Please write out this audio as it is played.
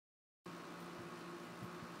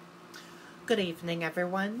Good evening,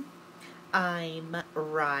 everyone. I'm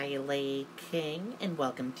Riley King, and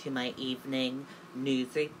welcome to my evening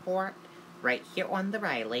news report right here on the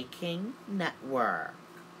Riley King Network.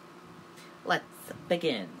 Let's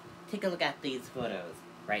begin. Take a look at these photos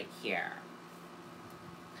right here.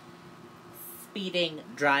 Speeding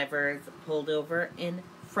drivers pulled over in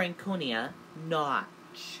Franconia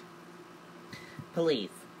Notch. Police,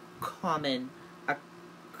 common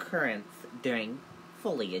occurrence during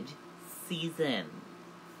foliage season.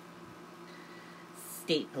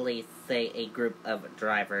 State police say a group of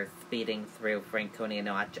drivers speeding through Franconia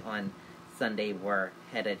Notch on Sunday were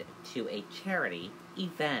headed to a charity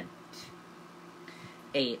event.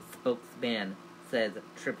 A spokesman says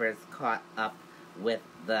troopers caught up with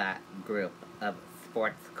that group of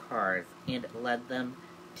sports cars and led them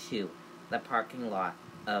to the parking lot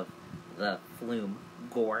of the Flume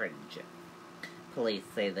Gorge. Police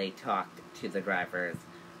say they talked to the drivers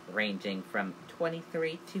ranging from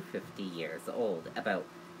 23 to 50 years old about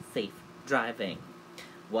safe driving.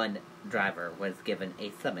 One driver was given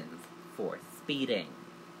a summons for speeding.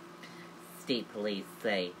 State police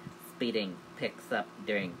say speeding picks up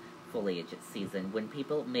during foliage season when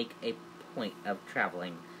people make a point of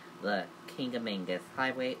traveling the Kingamangas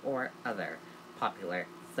Highway or other popular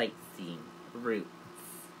sightseeing routes.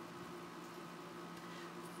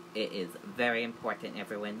 It is very important,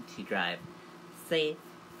 everyone, to drive safe,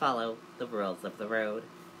 follow the rules of the road,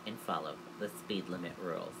 and follow the speed limit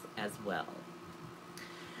rules as well.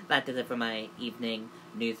 That does it for my evening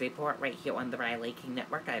news report right here on the Riley King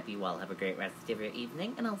Network. I hope you all have a great rest of your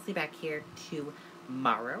evening, and I'll see you back here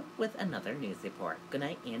tomorrow with another news report. Good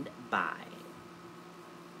night and bye.